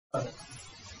So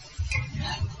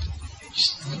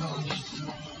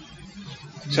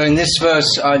in this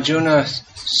verse, Arjuna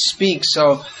speaks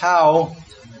of how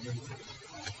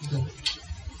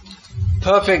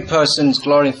perfect persons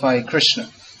glorify Krishna.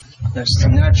 That's the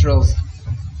natural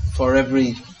for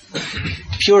every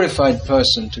purified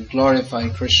person to glorify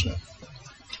Krishna.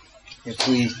 If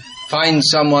we find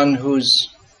someone who's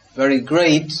very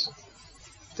great,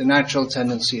 the natural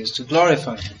tendency is to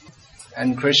glorify him.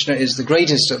 And Krishna is the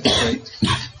greatest of the great.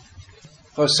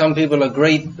 Of course, some people are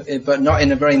great, but not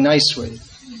in a very nice way.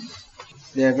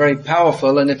 They're very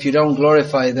powerful, and if you don't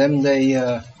glorify them, they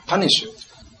punish you.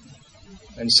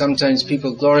 And sometimes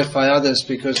people glorify others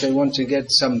because they want to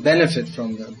get some benefit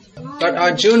from them. But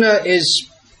Arjuna is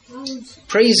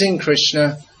praising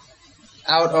Krishna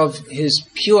out of his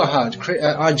pure heart,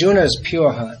 Arjuna's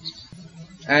pure heart.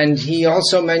 And he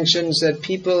also mentions that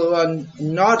people who are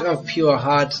not of pure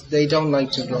heart, they don't like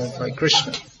to glorify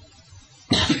Krishna.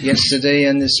 Yesterday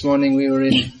and this morning we were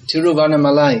in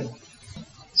Tiruvannamalai.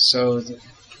 So, of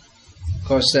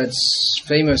course, that's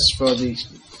famous for the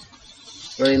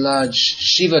very large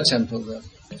Shiva temple there.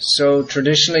 So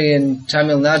traditionally in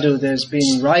Tamil Nadu there's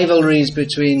been rivalries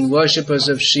between worshippers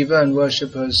of Shiva and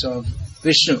worshippers of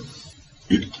Vishnu.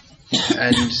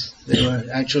 And they were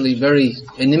actually very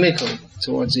inimical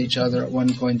towards each other at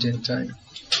one point in time.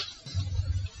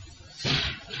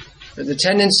 But the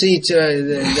tendency to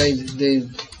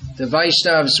the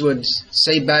Vaishnavas would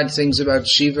say bad things about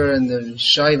Shiva and the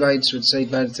Shaivites would say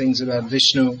bad things about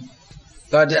Vishnu.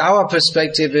 But our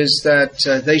perspective is that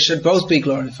they should both be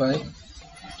glorified.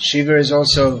 Shiva is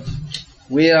also,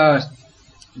 we are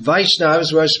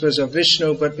Vaishnavas, worshippers of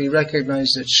Vishnu, but we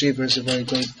recognize that Shiva is a very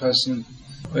great person.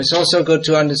 But it's also good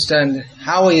to understand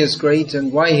how he is great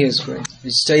and why he is great.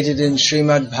 It's stated in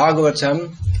Srimad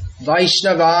Bhagavatam,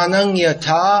 Vaishnavanang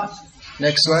yatha,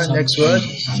 next word,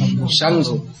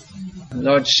 Shambhu.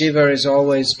 Lord Shiva is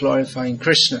always glorifying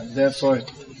Krishna, therefore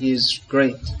he is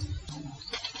great.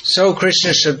 So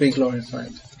Krishna should be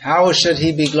glorified. How should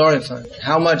he be glorified?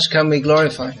 How much can we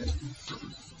glorify him?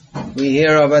 We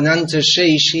hear of Ananta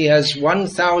Shesh, he has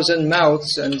 1,000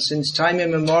 mouths, and since time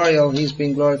immemorial he's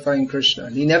been glorifying Krishna.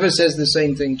 He never says the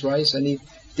same thing twice, and he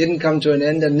didn't come to an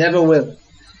end and never will.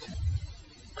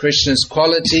 Krishna's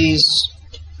qualities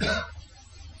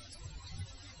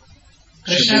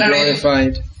should be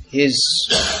glorified. His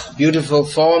beautiful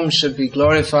form should be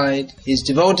glorified. His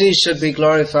devotees should be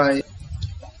glorified.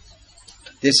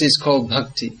 This is called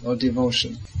Bhakti, or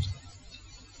devotion.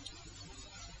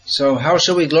 So how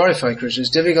shall we glorify Krishna? It's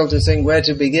difficult to think where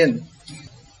to begin.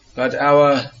 But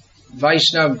our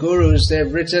Vaishnava gurus, they've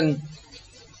written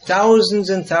thousands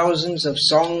and thousands of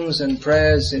songs and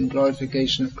prayers in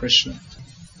glorification of Krishna.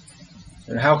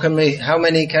 And how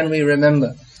many can we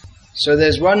remember? So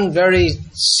there's one very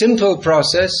simple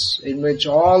process in which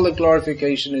all the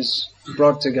glorification is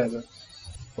brought together.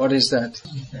 What is that?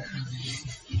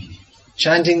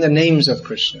 Chanting the names of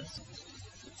Krishna.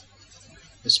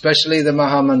 Especially the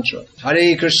Maha Mantra.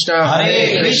 Hare Krishna,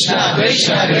 Hare Krishna,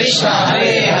 Krishna Krishna,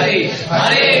 Hare Hare,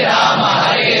 Hare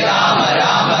Rama, Rama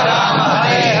Rama,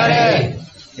 Hare Hare.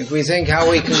 If we think how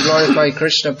we can glorify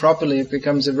Krishna properly, it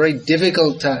becomes a very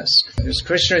difficult task. Because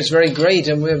Krishna is very great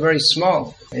and we're very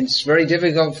small. It's very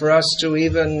difficult for us to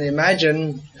even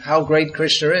imagine how great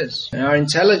Krishna is. And our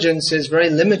intelligence is very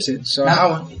limited. So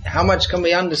how much can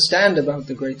we understand about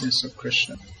the greatness of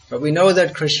Krishna? But we know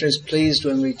that Krishna is pleased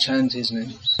when we chant his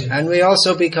names. And we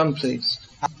also become pleased.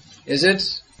 Is it?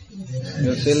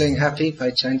 You're feeling happy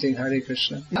by chanting Hare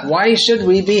Krishna? Why should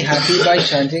we be happy by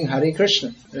chanting Hare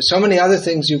Krishna? There's so many other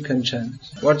things you can chant.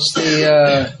 What's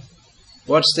the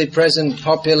present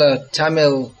popular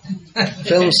Tamil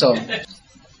film song?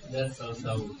 That's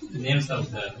also names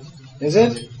of the... Is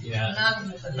it? Yeah.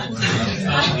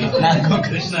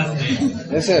 Krishna's name.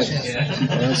 Is it? Yeah.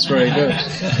 Oh, that's very good.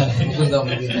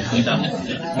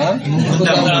 Huh?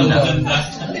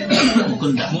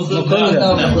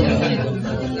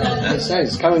 Mukunda. It's nice.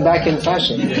 It's coming back in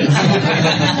fashion.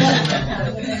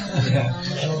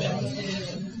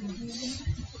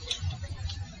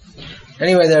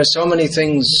 Anyway, there are so many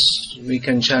things we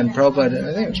can chant. Prabhupada,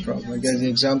 I think it's Prabhupada, gave the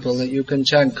example that you can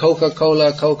chant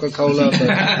Coca-Cola,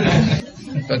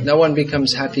 but no one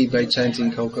becomes happy by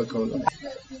chanting Coca-Cola.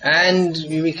 And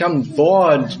you become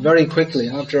bored very quickly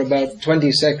after about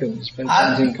 20 seconds by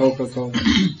chanting Coca-Cola.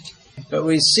 But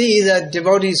we see that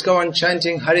devotees go on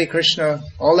chanting Hare Krishna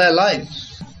all their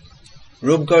lives.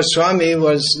 Rupa Goswami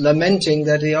was lamenting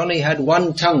that he only had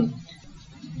one tongue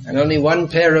and only one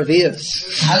pair of ears.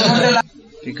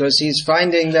 Because he's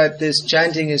finding that this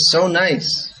chanting is so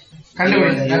nice.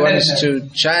 He wants to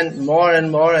chant more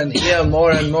and more and hear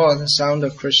more and more the sound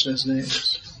of Krishna's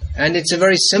names. And it's a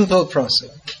very simple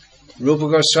process. Rupa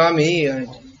Goswami,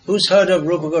 who's heard of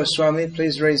Rupa Goswami?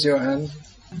 Please raise your hand.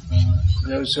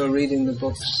 Those who are reading the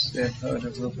books, they've heard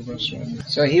of Rupa Goswami.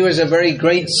 So he was a very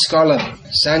great scholar,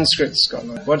 Sanskrit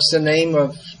scholar. What's the name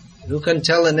of, who can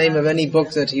tell the name of any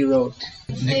book that he wrote?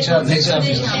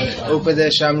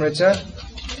 Upadeshamrita.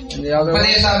 And the other one?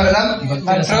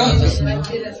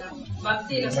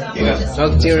 Bhakti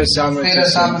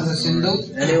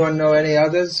Rasamrita. Anyone know any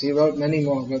others? He wrote many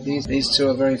more, but these two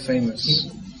are very famous.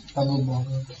 Laghu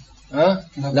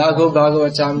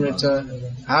Bhagavatamrita,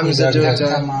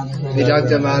 Hamsadutta,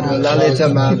 Vidagdha Madhava, Lalita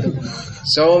Madhava.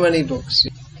 So many books.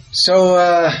 So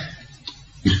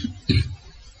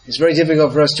it's very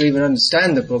difficult for us to even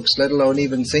understand the books, let alone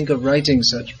even think of writing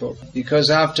such books. Because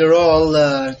after all,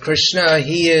 Krishna,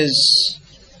 he is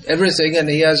everything and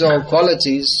he has all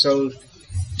qualities. So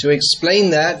to explain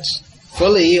that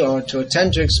fully, or to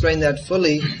attempt to explain that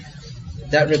fully,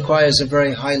 that requires a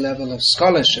very high level of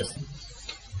scholarship.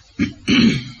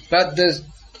 But the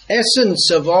essence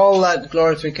of all that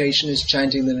glorification is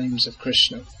chanting the names of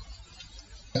Krishna.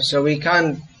 So we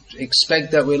can't expect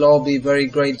that we'll all be very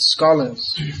great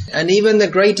scholars. And even the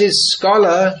greatest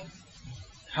scholar,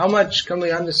 how much can we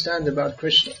understand about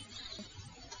Krishna?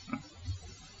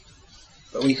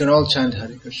 But we can all chant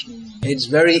Hare Krishna. It's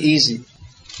very easy.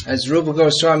 As Rupa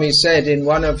Goswami said in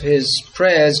one of his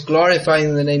prayers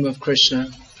glorifying the name of Krishna,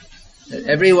 that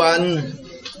everyone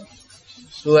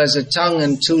who has a tongue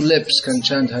and two lips can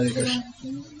chant Hare Krishna.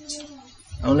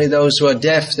 Only those who are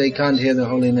deaf, they can't hear the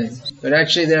holy name. But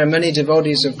actually there are many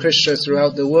devotees of Krishna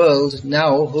throughout the world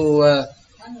now who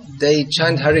they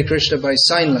chant Hare Krishna by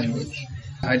sign language.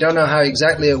 I don't know how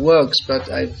exactly it works, but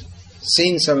I've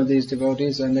seen some of these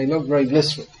devotees and they look very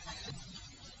blissful.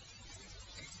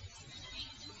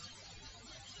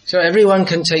 So everyone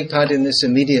can take part in this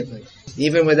immediately,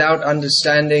 even without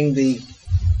understanding the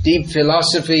deep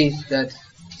philosophy that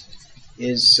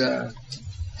is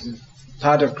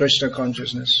part of Krishna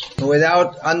consciousness.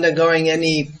 Without undergoing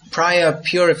any prior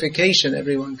purification,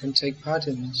 everyone can take part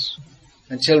in this.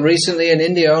 Until recently in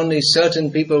India, only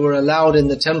certain people were allowed in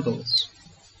the temples.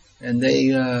 And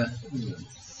they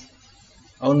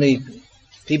only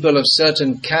people of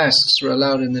certain castes were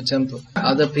allowed in the temple.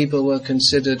 Other people were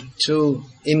considered too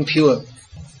impure.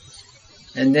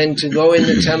 And then to go in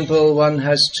the temple, one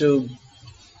has to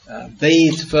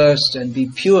bathe first and be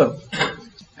pure.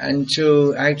 And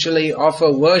to actually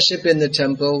offer worship in the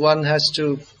temple, one has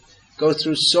to go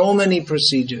through so many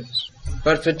procedures.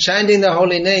 But for chanting the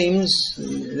holy names,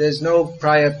 there's no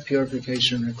prior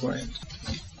purification required.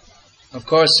 Of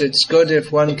course, it's good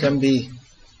if one can be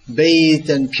bathed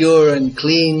and pure and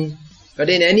clean, but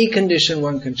in any condition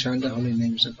one can chant the holy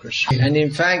names of Krishna. And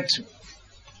in fact,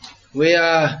 we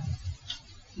are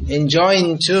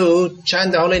enjoined to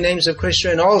chant the holy names of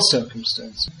Krishna in all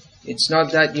circumstances. It's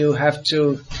not that you have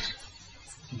to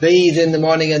bathe in the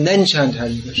morning and then chant Hare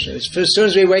Krishna. As soon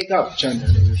as we wake up, chant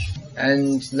Hare Krishna.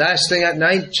 And last thing at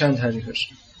night, chant Hare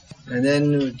Krishna. And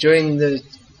then during the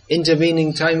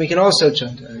intervening time, we can also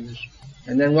chant Hare Krishna.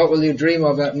 And then what will you dream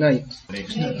of at night?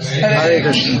 Hare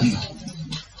Krishna.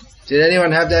 Did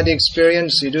anyone have that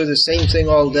experience? You do the same thing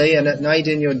all day and at night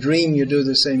in your dream you do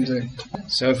the same thing.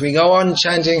 So if we go on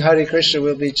chanting Hare Krishna,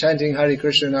 we'll be chanting Hare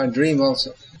Krishna in our dream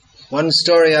also. One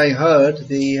story I heard,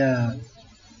 this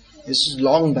is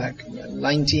long back,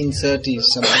 1930s,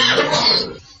 something like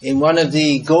that. In one of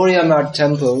the Gauriya Math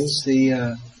temples,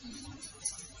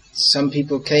 some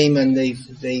people came and they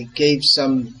gave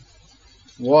some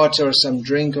water or some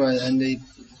drink, and they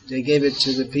gave it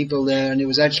to the people there, and it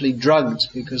was actually drugged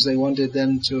because they wanted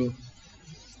them to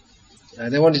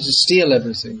steal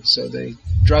everything. So they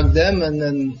drugged them, and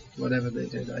then whatever they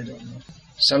did, I don't know.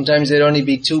 Sometimes there'd only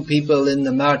be two people in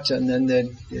the mat, and then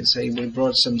they'd say, we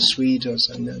brought some sweet or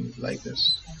something like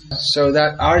this. So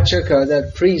that archaka,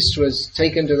 that priest, was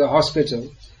taken to the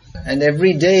hospital, and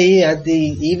every day in the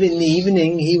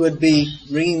evening he would be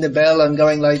ringing the bell and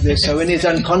going like this. So in his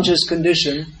unconscious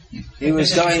condition, he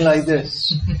was going like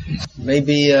this.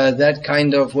 Maybe that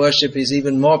kind of worship is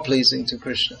even more pleasing to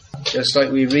Krishna. Just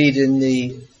like we read in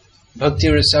the Bhakti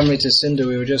Rasamrita Sindhu,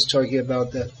 we were just talking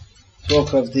about that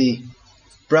talk of the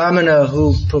Brahmana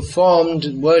who performed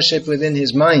worship within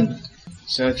his mind.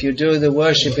 So if you do the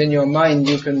worship in your mind,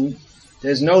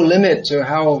 there's no limit to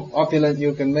how opulent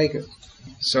you can make it.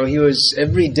 So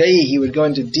every day he would go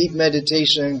into deep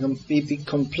meditation and be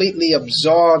completely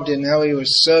absorbed in how he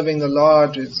was serving the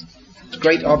Lord with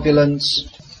great opulence.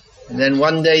 And then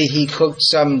one day he cooked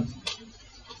some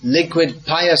liquid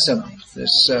payasam,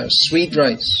 this sweet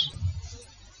rice.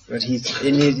 But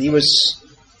he was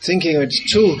thinking it's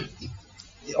too,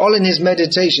 all in his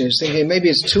meditation, he was thinking maybe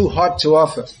it's too hot to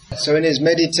offer. So in his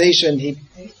meditation, he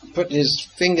put his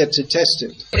finger to test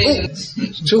it.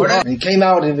 It's too hot. He came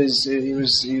out of he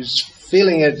was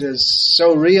feeling it as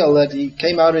so real that he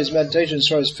came out of his meditation and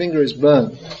saw his finger is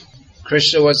burned.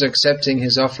 Krishna was accepting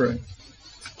his offering.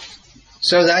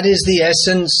 So that is the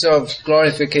essence of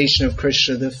glorification of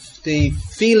Krishna, the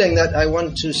feeling that I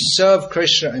want to serve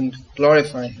Krishna and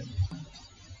glorify Him.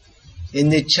 In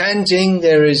the chanting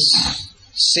there is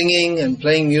singing and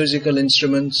playing musical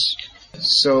instruments.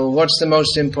 So what's the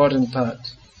most important part?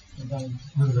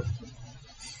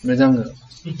 Mridanga.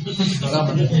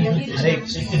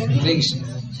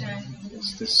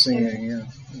 It's the singing, yeah.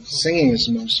 Singing is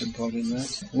the most important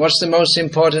part. What's the most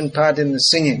important part in the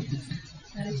singing?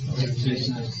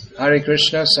 Hare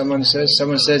Krishna, someone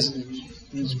says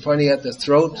he's pointing at the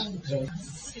throat.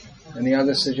 Any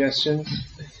other suggestions?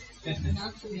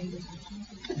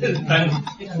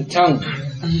 The tongue.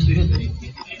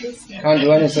 Can't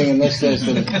do anything unless there's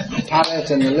the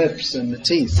palate and the lips and the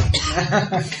teeth.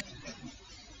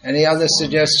 Any other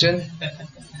suggestion?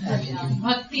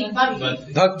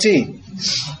 Bhakti.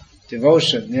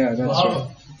 Devotion, yeah, that's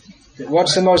right.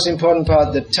 What's the most important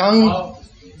part? The tongue?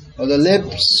 Or the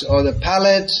lips, or the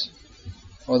palate,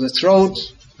 or the throat?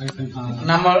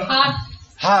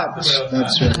 Heart,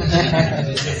 that's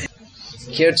right.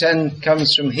 Kirtan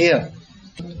comes from here.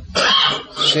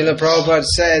 Srila Prabhupada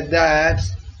said that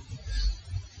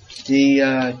the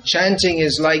chanting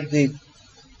is like the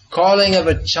calling of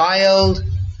a child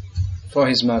for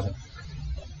his mother.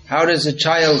 How does a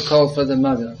child call for the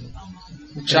mother?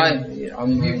 The child...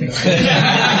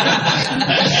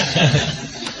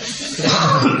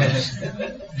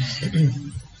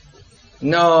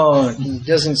 No, he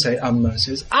doesn't say Amma, he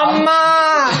says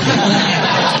Amma!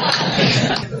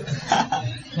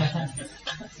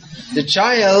 The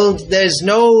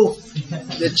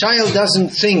child doesn't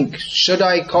think, should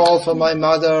I call for my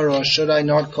mother or should I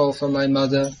not call for my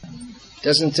mother?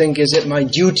 Doesn't think, is it my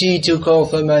duty to call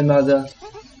for my mother?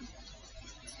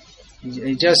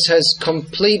 He just has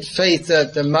complete faith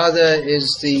that the mother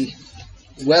is the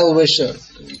well-wisher.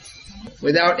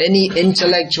 Without any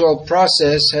intellectual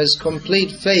process, has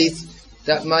complete faith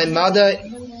that my mother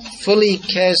fully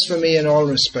cares for me in all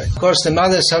respects. Of course, the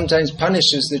mother sometimes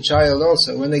punishes the child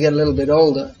also when they get a little bit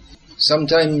older.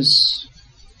 Sometimes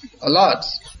a lot.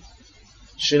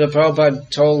 Srila Prabhupada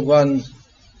told one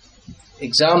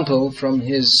example from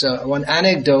his, one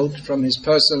anecdote from his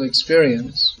personal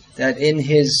experience, that in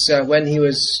his, when he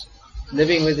was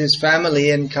living with his family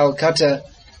in Calcutta,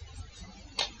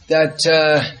 that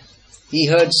he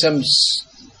heard some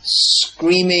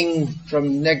screaming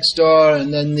from next door,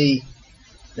 and then the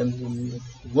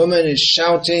woman is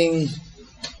shouting.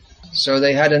 So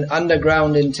they had an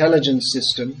underground intelligence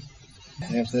system.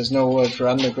 If there's no word for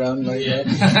underground like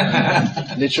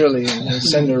that, literally, they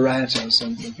send a rat or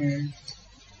something.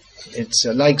 It's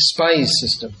like spy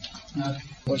system.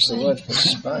 What's the word for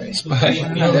spy?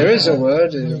 There is a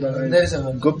word. There is a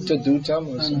word. Gupta Dutam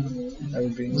or something. I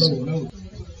would be insane.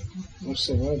 What's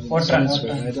the word?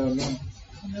 I don't know.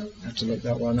 I have to look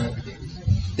that one up.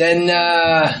 Then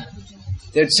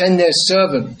they'd send their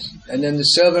servant, and then the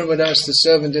servant would ask the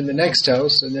servant in the next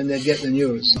house, and then they'd get the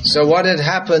news. So what had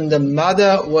happened, the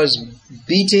mother was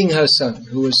beating her son,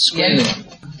 who was screaming,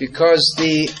 because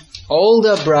the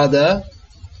older brother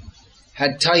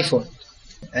had typhoid.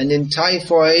 And in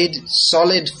typhoid,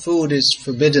 solid food is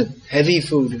forbidden. Heavy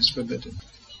food is forbidden.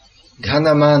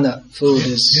 Ghanamana food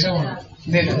is...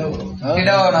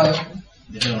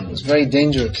 It's very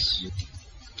dangerous.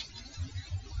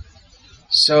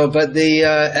 So, but the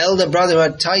elder brother who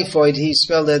had typhoid, he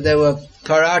smelled that there were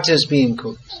parathas being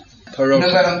cooked. Parota.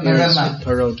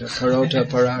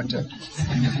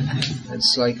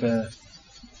 It's like a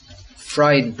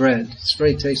fried bread. It's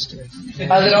very tasty.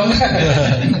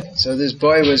 So this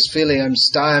boy was feeling, I'm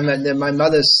starving, my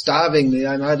mother's starving me,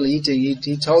 I'm hardly eating.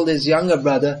 He told his younger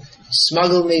brother,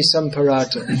 smuggle me some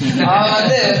paratha.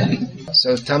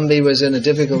 So Thambi was in a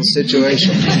difficult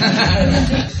situation.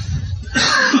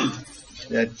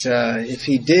 That if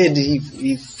he did,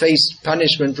 he faced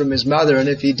punishment from his mother, and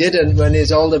if he didn't, when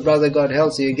his older brother got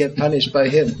healthy, he'd get punished by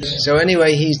him. So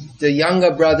anyway, the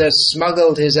younger brother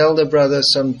smuggled his elder brother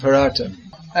some paratha.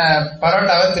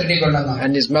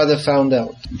 And his mother found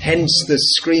out. Hence the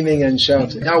screaming and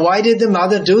shouting. Now, why did the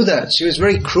mother do that? She was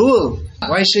very cruel.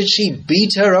 Why should she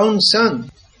beat her own son?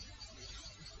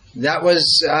 That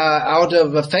was out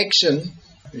of affection.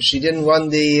 She didn't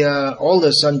want the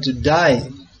older son to die.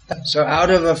 So out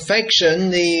of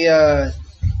affection, there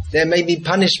may be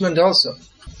punishment also.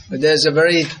 But there's a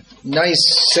very nice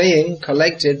saying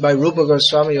collected by Rupa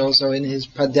Goswami also in his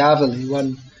Padyavali,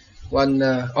 one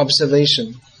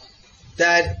observation,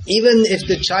 that even if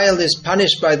the child is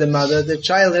punished by the mother, the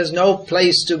child has no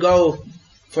place to go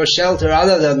for shelter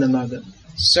other than the mother.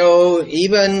 So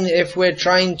even if we're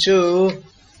trying to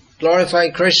glorify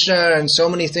Krishna and so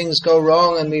many things go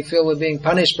wrong and we feel we're being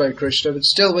punished by Krishna, but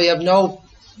still we have no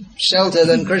shelter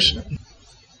than Krishna.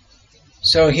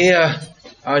 So here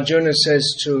Arjuna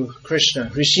says to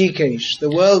Krishna, Rishikesh, the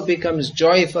world becomes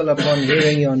joyful upon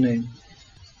hearing your name.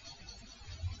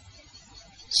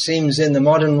 Seems in the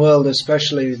modern world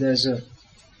especially there's a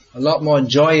lot more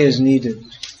joy is needed.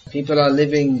 People are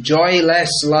living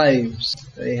joyless lives.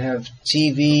 They have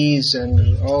TVs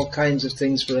and all kinds of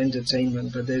things for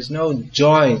entertainment, but there's no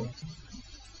joy.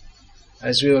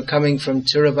 As we were coming from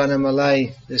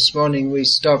Tiruvannamalai this morning, we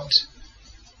stopped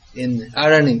in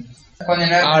Arani.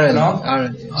 Arani.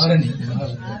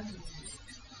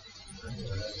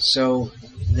 So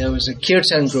there was a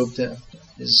kirtan group there.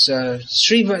 It's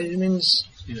it means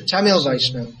Tamil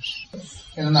Vaishnavas.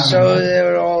 So they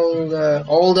were all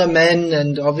older men,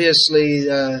 and obviously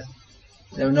they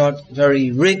were not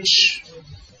very rich,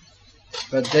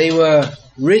 but they were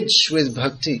rich with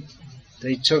bhakti.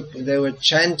 They were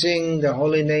chanting the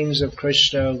holy names of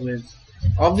Krishna with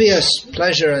obvious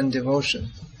pleasure and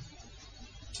devotion.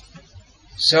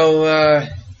 So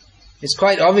it's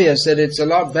quite obvious that it's a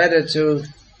lot better to,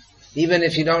 even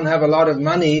if you don't have a lot of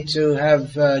money, to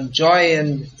have joy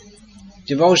and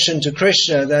devotion to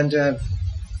Krishna than to have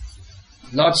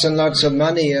lots and lots of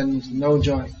money and no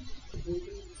joy.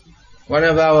 One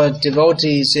of our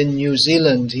devotees in New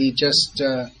Zealand, he just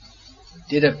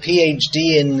did a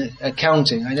PhD in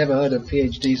accounting. I never heard of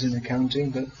PhDs in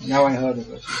accounting, but now I heard of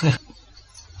it.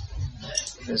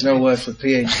 There's no word for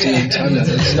PhD in Tamil.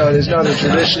 It's not a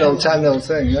traditional Tamil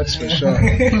thing, that's for sure.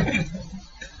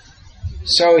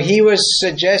 So he was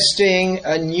suggesting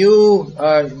a new,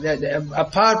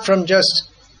 apart from just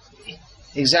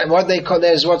what they call,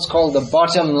 there's what's called the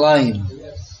bottom line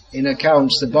in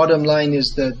accounts. The bottom line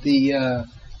is the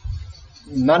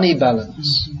money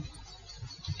balance.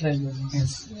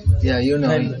 Yeah, you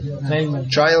know.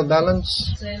 Trial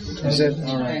balance? Is it?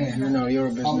 Alright, you know, you're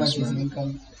a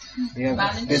businessman. We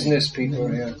have business people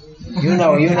here. You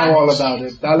know all about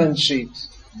it. Balance sheet.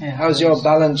 How's your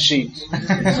balance sheet? No,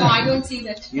 I don't see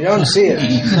that. You don't see it?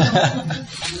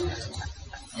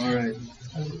 Alright.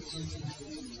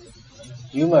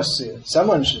 You must see it.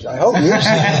 Someone should. I hope you see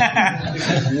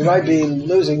it. You might be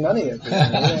losing money at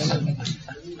this.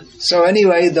 So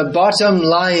anyway, the bottom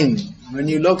line, when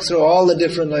you look through all the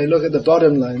different lines, look at the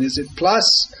bottom line. Is it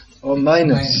plus or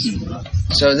minus?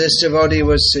 So this devotee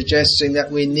was suggesting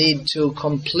that we need to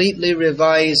completely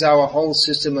revise our whole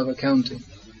system of accounting.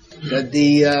 That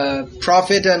the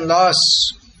profit and loss,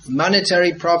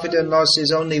 monetary profit and loss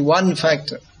is only one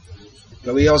factor.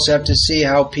 But we also have to see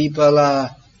how people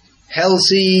are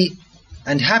healthy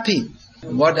and happy.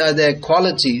 What are their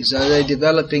qualities? Are they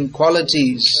developing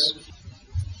qualities?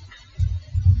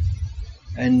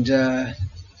 And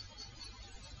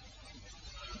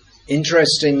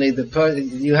interestingly,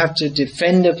 you have to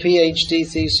defend a PhD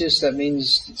thesis. That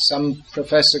means some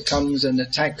professor comes and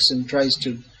attacks and tries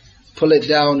to pull it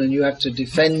down, and you have to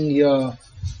defend your...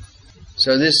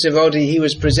 So this devotee, he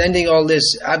was presenting all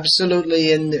this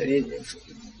absolutely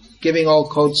giving all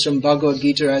quotes from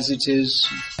Bhagavad-gita as it is.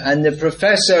 And the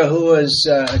professor who was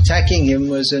attacking him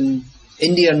was an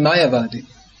Indian Mayavadi.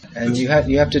 And you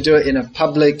have to do it in a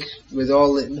public with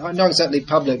all, not exactly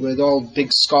public, with all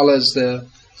big scholars there.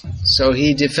 So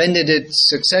he defended it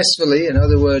successfully. In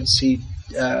other words, he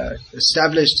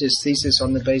established his thesis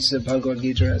on the basis of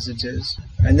Bhagavad-gita as it is.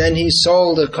 And then he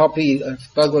sold a copy of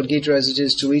Bhagavad-gita as it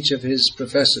is to each of his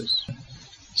professors.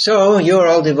 So you're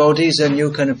all devotees and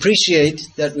you can appreciate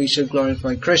that we should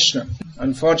glorify Krishna.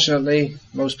 Unfortunately,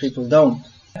 most people don't.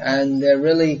 And they're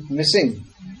really missing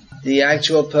the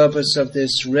actual purpose of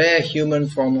this rare human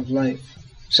form of life.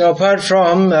 So apart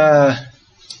from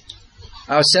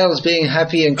ourselves being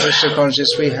happy and Krishna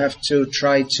conscious, we have to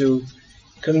try to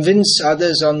convince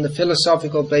others on the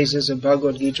philosophical basis of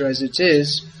Bhagavad-gita as it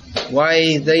is,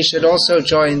 why they should also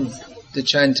join the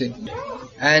chanting.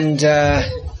 And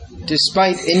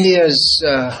despite India's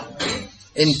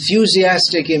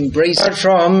enthusiastic embrace, apart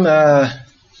from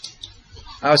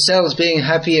ourselves being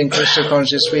happy and Krishna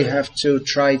conscious, we have to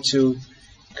try to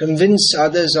convince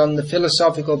others on the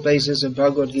philosophical basis of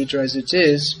Bhagavad-gita as it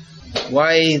is,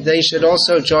 why they should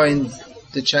also join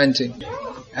the chanting.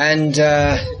 And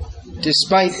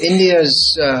despite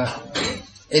India's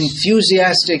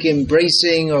enthusiastic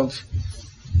embracing of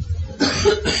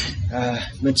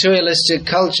materialistic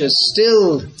culture,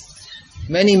 still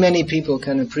many people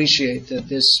can appreciate that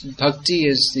this bhakti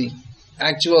is the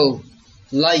actual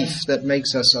life that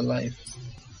makes us alive.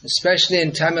 Especially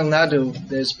in Tamil Nadu,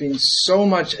 there's been so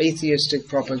much atheistic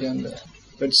propaganda.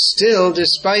 But still,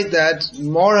 despite that,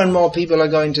 more and more people are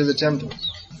going to the temples.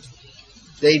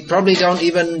 They probably don't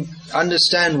even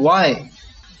understand why.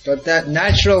 But that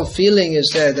natural feeling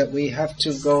is there that we have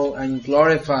to go and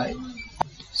glorify.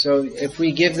 So if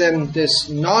we give them this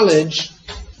knowledge,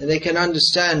 and they can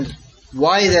understand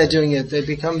why they're doing it, they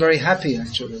become very happy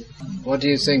actually. What do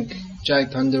you think, Jai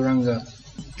Panduranga?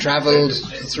 Travelled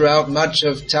throughout much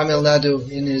of Tamil Nadu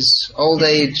in his old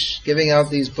age, giving out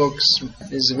these books.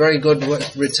 It's a very good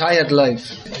retired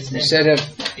life. Instead of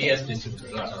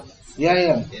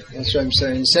yeah, that's what I'm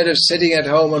saying. Instead of sitting at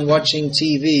home and watching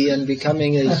TV and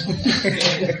becoming a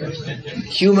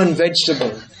human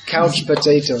vegetable, couch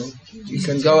potato, you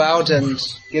can go out and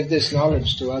give this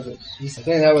knowledge to others. I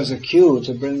think that was a cue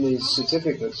to bring these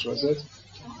certificates, was it?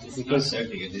 Because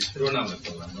it's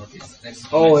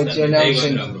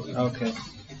announcing. Okay.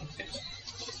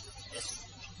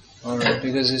 All right,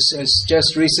 because it's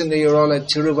just recently you're all at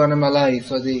Tiruvannamalai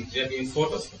for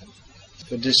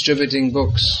distributing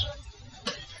books.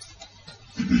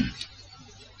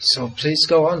 So please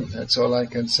go on. That's all I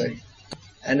can say.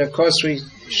 And of course we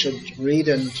should read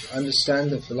and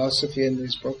understand the philosophy in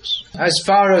these books as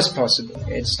far as possible.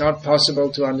 It's not possible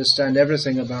to understand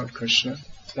everything about Krishna.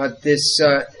 But this,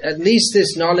 at least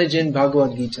this knowledge in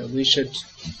Bhagavad-gita, we should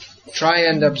try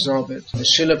and absorb it.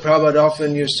 Srila Prabhupada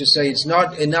often used to say, it's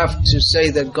not enough to say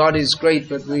that God is great,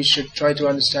 but we should try to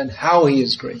understand how He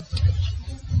is great.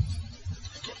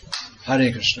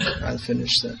 Hare Krishna. I'll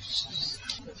finish there.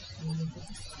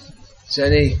 Is there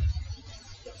any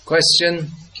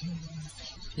question?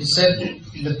 He said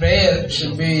the prayer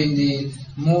should be in the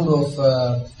mood of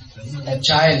a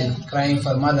child crying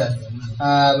for mother.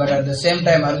 But at the same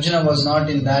time, Arjuna was not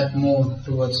in that mood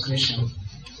towards Krishna.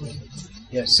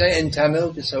 Yes, say it in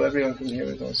Tamil so everyone can hear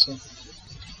it also.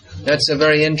 That's a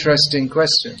very interesting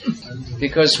question.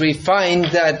 Because we find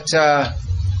that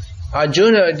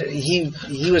Arjuna, he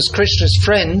was Krishna's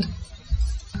friend,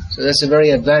 so that's a very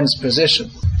advanced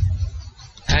position.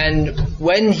 And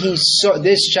when he saw,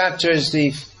 this chapter is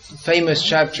the famous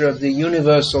chapter of the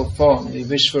universal form, the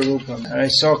Vishvarupam. And I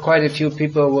saw quite a few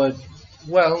people were,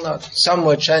 some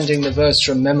were chanting the verse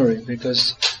from memory,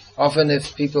 because often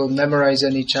if people memorize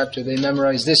any chapter, they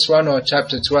memorize this one or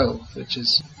chapter 12, which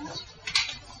is...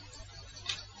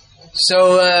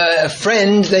 So a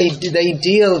friend,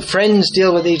 friends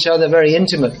deal with each other very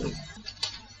intimately.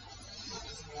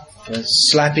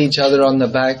 Slap each other on the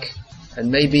back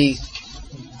and maybe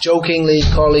jokingly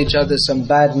call each other some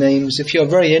bad names. If you're a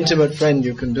very intimate friend,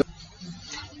 you can do it.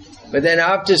 But then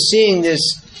after seeing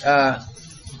this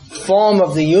form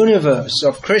of the universe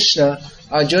of Krishna,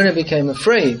 Arjuna became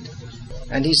afraid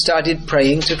and he started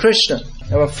praying to Krishna.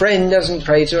 Now a friend doesn't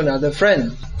pray to another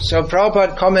friend. So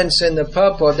Prabhupada comments in the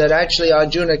purport that actually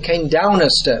Arjuna came down a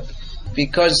step,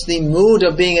 because the mood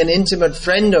of being an intimate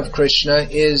friend of Krishna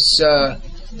is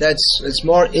it's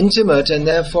more intimate and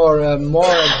therefore more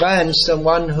advanced than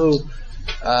one who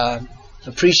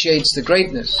appreciates the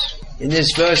greatness. In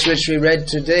this verse which we read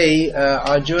today,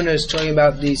 Arjuna is talking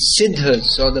about the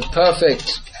siddhas, or the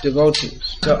perfect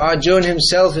devotees. So Arjuna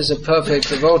himself is a perfect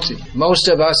devotee. Most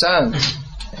of us aren't.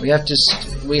 We have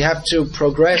to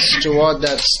progress toward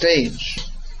that stage.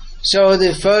 So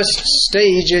the first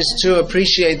stage is to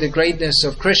appreciate the greatness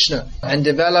of Krishna and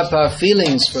develop our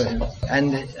feelings for Him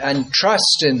and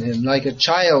trust in Him like a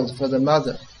child for the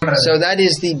mother. So that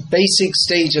is the basic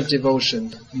stage of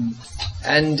devotion.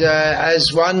 And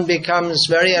as one becomes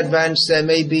very advanced, there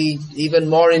may be even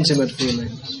more intimate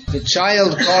feelings. The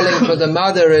child calling for the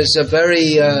mother is a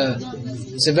very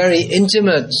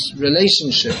intimate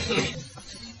relationship.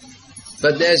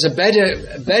 But there's a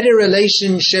better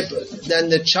relationship than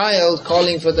the child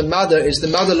calling for the mother is the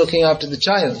mother looking after the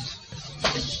child.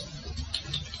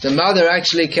 The mother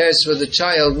actually cares for the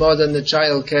child more than the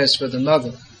child cares for the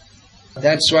mother.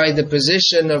 That's why the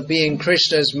position of being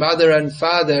Krishna's mother and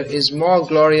father is more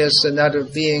glorious than that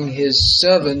of being his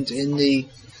servant in the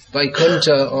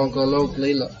Vaikuntha or Golok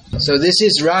Leela. So this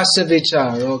is rasa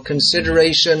vichar, or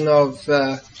consideration of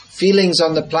feelings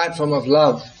on the platform of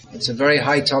love. It's a very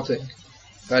high topic.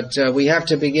 But we have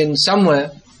to begin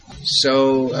somewhere.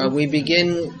 So we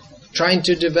begin trying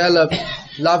to develop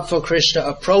love for Krishna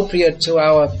appropriate to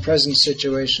our present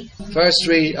situation. First,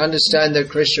 we understand that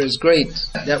Krishna is great,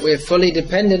 that we're fully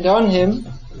dependent on Him,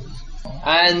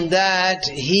 and that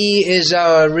He is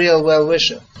our real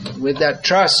well-wisher. With that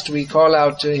trust, we call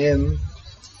out to Him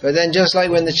But then just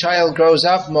like when the child grows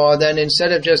up more, then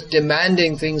instead of just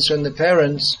demanding things from the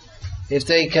parents, if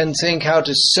they can think how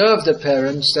to serve the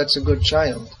parents, that's a good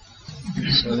child.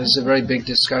 So this is a very big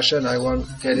discussion. I won't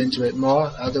get into it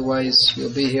more, otherwise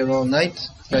we'll be here all night.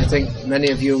 I think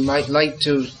many of you might like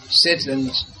to sit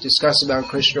and discuss about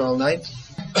Krishna all night.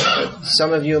 But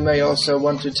some of you may also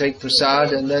want to take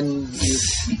prasad, and then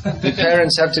the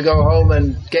parents have to go home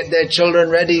and get their children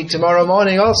ready tomorrow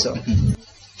morning also.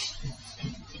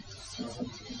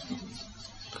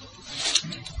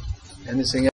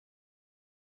 Anything else?